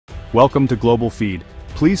Welcome to Global Feed.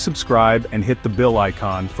 Please subscribe and hit the bell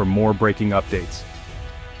icon for more breaking updates.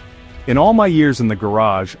 In all my years in the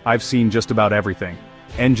garage, I've seen just about everything.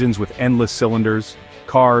 Engines with endless cylinders,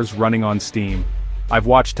 cars running on steam. I've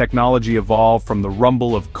watched technology evolve from the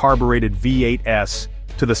rumble of carbureted V8s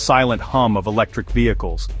to the silent hum of electric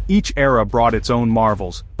vehicles. Each era brought its own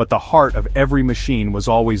marvels, but the heart of every machine was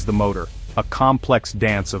always the motor, a complex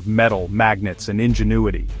dance of metal, magnets, and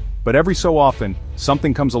ingenuity. But every so often,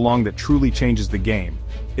 something comes along that truly changes the game.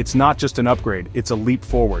 It's not just an upgrade, it's a leap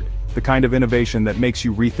forward, the kind of innovation that makes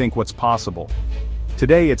you rethink what's possible.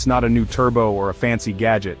 Today it's not a new turbo or a fancy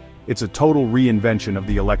gadget, it's a total reinvention of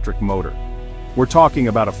the electric motor. We're talking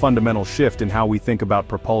about a fundamental shift in how we think about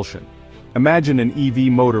propulsion. Imagine an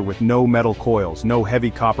EV motor with no metal coils, no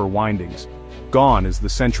heavy copper windings. Gone is the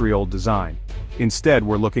century-old design. Instead,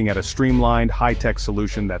 we're looking at a streamlined, high-tech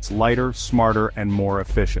solution that's lighter, smarter, and more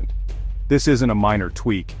efficient. This isn't a minor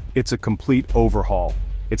tweak, it's a complete overhaul.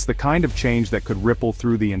 It's the kind of change that could ripple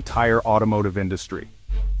through the entire automotive industry.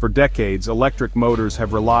 For decades, electric motors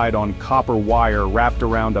have relied on copper wire wrapped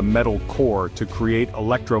around a metal core to create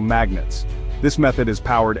electromagnets. This method has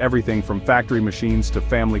powered everything from factory machines to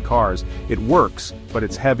family cars. It works, but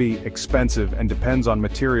it's heavy, expensive, and depends on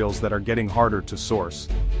materials that are getting harder to source.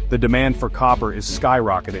 The demand for copper is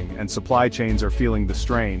skyrocketing, and supply chains are feeling the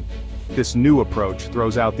strain. This new approach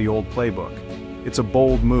throws out the old playbook. It's a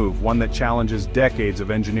bold move, one that challenges decades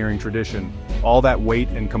of engineering tradition. All that weight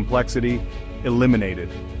and complexity,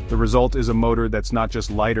 eliminated. The result is a motor that's not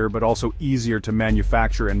just lighter but also easier to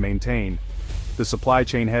manufacture and maintain. The supply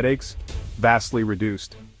chain headaches? Vastly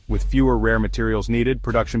reduced. With fewer rare materials needed,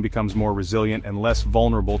 production becomes more resilient and less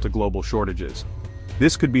vulnerable to global shortages.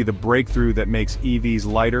 This could be the breakthrough that makes EVs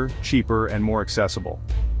lighter, cheaper, and more accessible.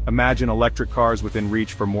 Imagine electric cars within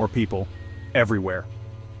reach for more people, everywhere.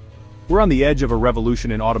 We're on the edge of a revolution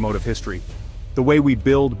in automotive history. The way we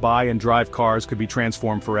build, buy, and drive cars could be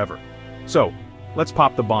transformed forever. So, let's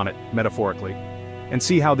pop the bonnet, metaphorically, and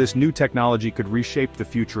see how this new technology could reshape the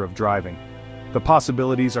future of driving. The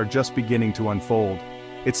possibilities are just beginning to unfold.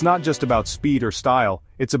 It's not just about speed or style,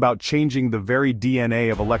 it's about changing the very DNA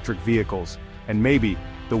of electric vehicles, and maybe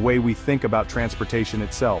the way we think about transportation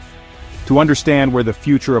itself. To understand where the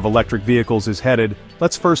future of electric vehicles is headed,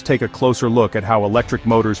 let's first take a closer look at how electric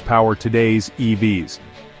motors power today's EVs.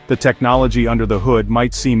 The technology under the hood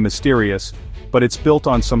might seem mysterious, but it's built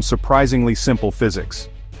on some surprisingly simple physics.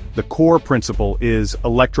 The core principle is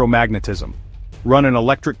electromagnetism. Run an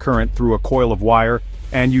electric current through a coil of wire,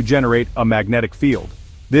 and you generate a magnetic field.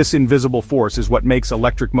 This invisible force is what makes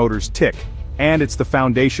electric motors tick, and it's the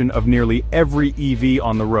foundation of nearly every EV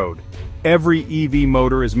on the road. Every EV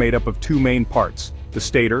motor is made up of two main parts: the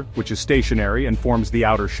stator, which is stationary and forms the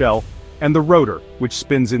outer shell, and the rotor, which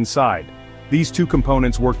spins inside. These two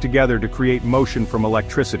components work together to create motion from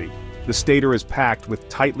electricity. The stator is packed with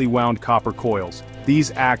tightly wound copper coils.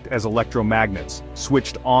 These act as electromagnets,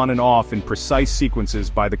 switched on and off in precise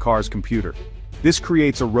sequences by the car's computer. This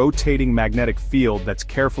creates a rotating magnetic field that's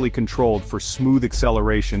carefully controlled for smooth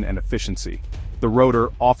acceleration and efficiency. The rotor,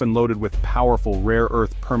 often loaded with powerful rare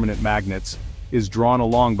earth permanent magnets, is drawn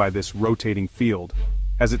along by this rotating field.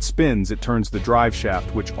 As it spins, it turns the drive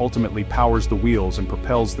shaft, which ultimately powers the wheels and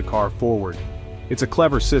propels the car forward. It's a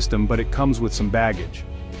clever system, but it comes with some baggage.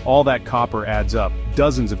 All that copper adds up,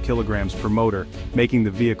 dozens of kilograms per motor, making the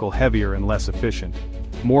vehicle heavier and less efficient.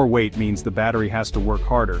 More weight means the battery has to work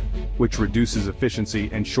harder, which reduces efficiency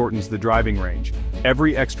and shortens the driving range.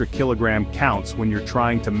 Every extra kilogram counts when you're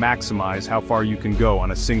trying to maximize how far you can go on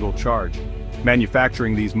a single charge.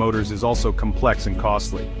 Manufacturing these motors is also complex and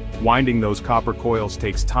costly. Winding those copper coils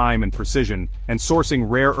takes time and precision, and sourcing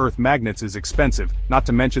rare earth magnets is expensive, not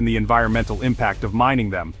to mention the environmental impact of mining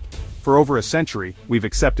them. For over a century, we've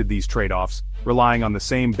accepted these trade-offs, relying on the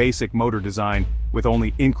same basic motor design with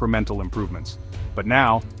only incremental improvements. But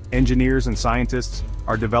now, engineers and scientists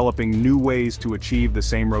are developing new ways to achieve the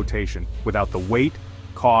same rotation, without the weight,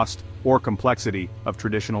 cost, or complexity of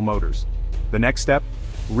traditional motors. The next step?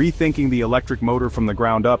 Rethinking the electric motor from the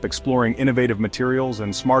ground up, exploring innovative materials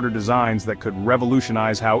and smarter designs that could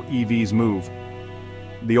revolutionize how EVs move.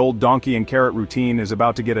 The old donkey and carrot routine is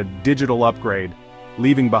about to get a digital upgrade,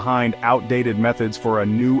 leaving behind outdated methods for a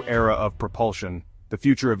new era of propulsion. The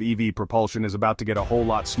future of EV propulsion is about to get a whole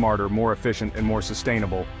lot smarter, more efficient, and more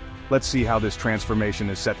sustainable. Let's see how this transformation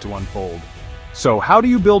is set to unfold. So, how do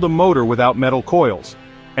you build a motor without metal coils?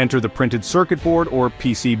 Enter the printed circuit board, or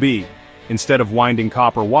PCB. Instead of winding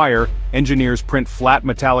copper wire, engineers print flat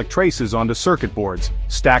metallic traces onto circuit boards,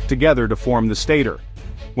 stacked together to form the stator.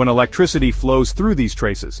 When electricity flows through these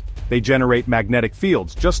traces, they generate magnetic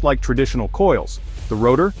fields, just like traditional coils. The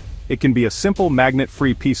rotor? It can be a simple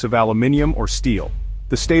magnet-free piece of aluminum or steel.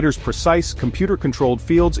 The stator's precise, computer-controlled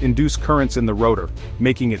fields induce currents in the rotor,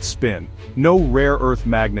 making it spin. No rare earth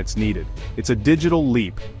magnets needed. It's a digital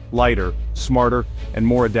leap, lighter, smarter, and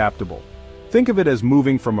more adaptable. Think of it as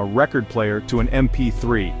moving from a record player to an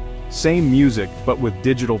MP3. Same music, but with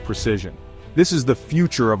digital precision. This is the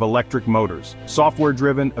future of electric motors,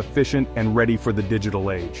 software-driven, efficient, and ready for the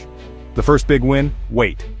digital age. The first big win?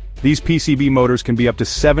 Weight. These PCB motors can be up to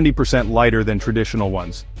 70% lighter than traditional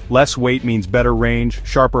ones. Less weight means better range,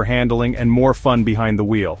 sharper handling, and more fun behind the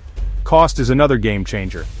wheel. Cost is another game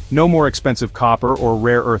changer. No more expensive copper or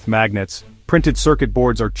rare earth magnets. Printed circuit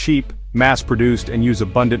boards are cheap, mass-produced, and use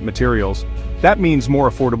abundant materials. That means more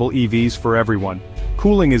affordable EVs for everyone.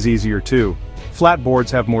 Cooling is easier too. Flat boards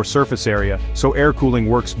have more surface area, so air cooling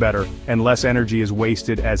works better, and less energy is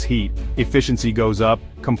wasted as heat. Efficiency goes up,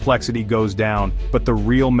 complexity goes down, but the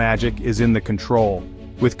real magic is in the control.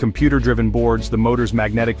 With computer-driven boards, the motor's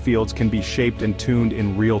magnetic fields can be shaped and tuned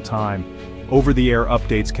in real time. Over-the-air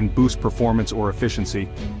updates can boost performance or efficiency.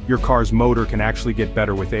 Your car's motor can actually get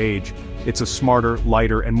better with age. It's a smarter,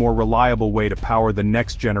 lighter, and more reliable way to power the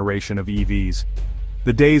next generation of EVs.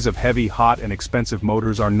 The days of heavy, hot, and expensive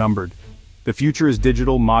motors are numbered. The future is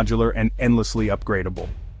digital, modular, and endlessly upgradable.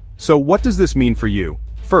 So what does this mean for you?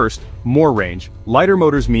 First, more range. Lighter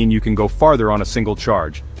motors mean you can go farther on a single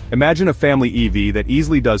charge. Imagine a family EV that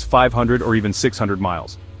easily does 500 or even 600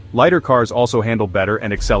 miles. Lighter cars also handle better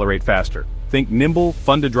and accelerate faster. Think nimble,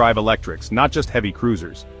 fun-to-drive electrics, not just heavy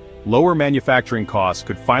cruisers. Lower manufacturing costs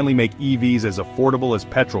could finally make EVs as affordable as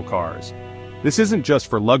petrol cars. This isn't just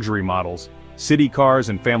for luxury models. City cars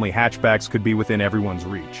and family hatchbacks could be within everyone's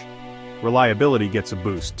reach. Reliability gets a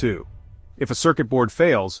boost too. If a circuit board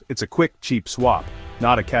fails, it's a quick, cheap swap,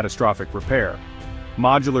 not a catastrophic repair.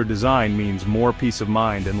 Modular design means more peace of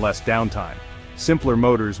mind and less downtime. Simpler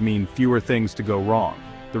motors mean fewer things to go wrong.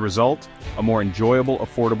 The result? A more enjoyable,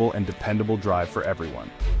 affordable, and dependable drive for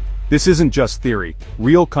everyone. This isn't just theory.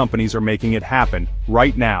 Real companies are making it happen,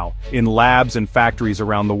 right now, in labs and factories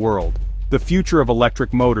around the world. The future of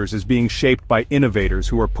electric motors is being shaped by innovators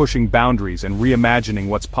who are pushing boundaries and reimagining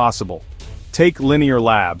what's possible. Take Linear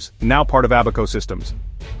Labs, now part of Abaco Systems.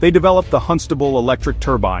 They developed the Hunstable electric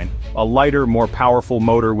turbine, a lighter, more powerful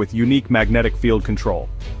motor with unique magnetic field control.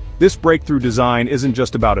 This breakthrough design isn't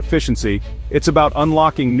just about efficiency, it's about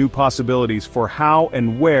unlocking new possibilities for how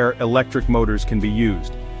and where electric motors can be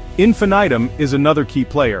used. Infinitum is another key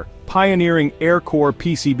player, pioneering air-core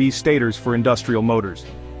PCB stators for industrial motors.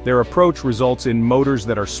 Their approach results in motors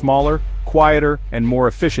that are smaller, quieter, and more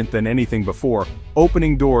efficient than anything before,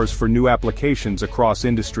 opening doors for new applications across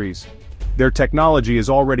industries. Their technology is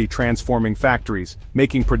already transforming factories,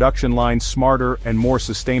 making production lines smarter and more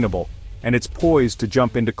sustainable, and it's poised to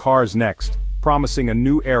jump into cars next, promising a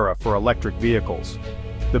new era for electric vehicles.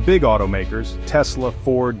 The big automakers, Tesla,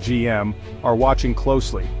 Ford, GM, are watching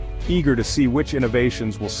closely, eager to see which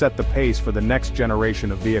innovations will set the pace for the next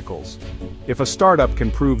generation of vehicles. If a startup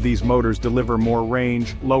can prove these motors deliver more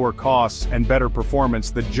range, lower costs, and better performance,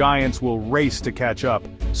 the giants will race to catch up,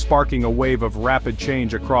 sparking a wave of rapid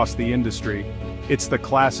change across the industry. It's the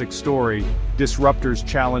classic story: disruptors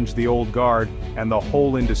challenge the old guard, and the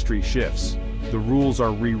whole industry shifts. The rules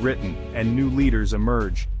are rewritten, and new leaders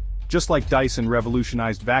emerge. Just like Dyson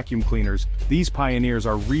revolutionized vacuum cleaners, these pioneers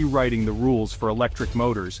are rewriting the rules for electric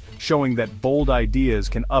motors, showing that bold ideas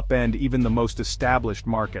can upend even the most established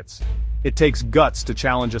markets. It takes guts to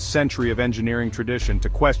challenge a century of engineering tradition, to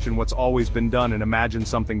question what's always been done and imagine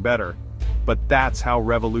something better. But that's how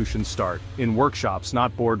revolutions start, in workshops,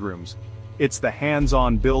 not boardrooms. It's the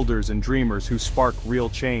hands-on builders and dreamers who spark real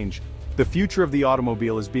change. The future of the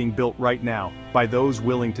automobile is being built right now, by those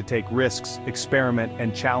willing to take risks, experiment,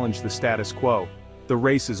 and challenge the status quo. The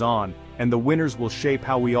race is on, and the winners will shape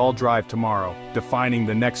how we all drive tomorrow, defining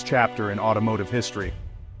the next chapter in automotive history.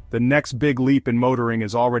 The next big leap in motoring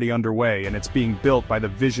is already underway, and it's being built by the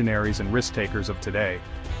visionaries and risk-takers of today.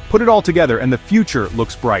 Put it all together and the future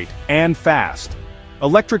looks bright, and fast.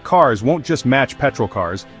 Electric cars won't just match petrol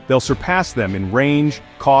cars, they'll surpass them in range,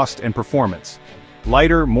 cost, and performance.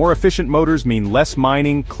 Lighter, more efficient motors mean less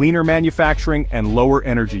mining, cleaner manufacturing, and lower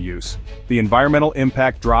energy use. The environmental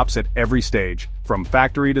impact drops at every stage, from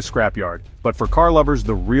factory to scrapyard. But for car lovers,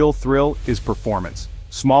 the real thrill is performance.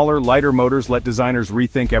 Smaller, lighter motors let designers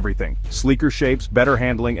rethink everything. Sleeker shapes, better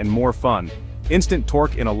handling, and more fun. Instant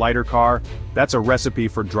torque in a lighter car, that's a recipe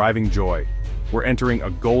for driving joy. We're entering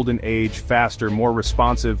a golden age, faster, more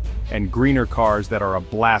responsive, and greener cars that are a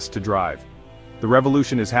blast to drive. The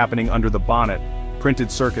revolution is happening under the bonnet.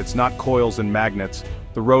 Printed circuits, not coils and magnets.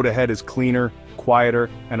 The road ahead is cleaner, quieter,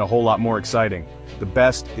 and a whole lot more exciting. The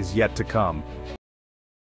best is yet to come.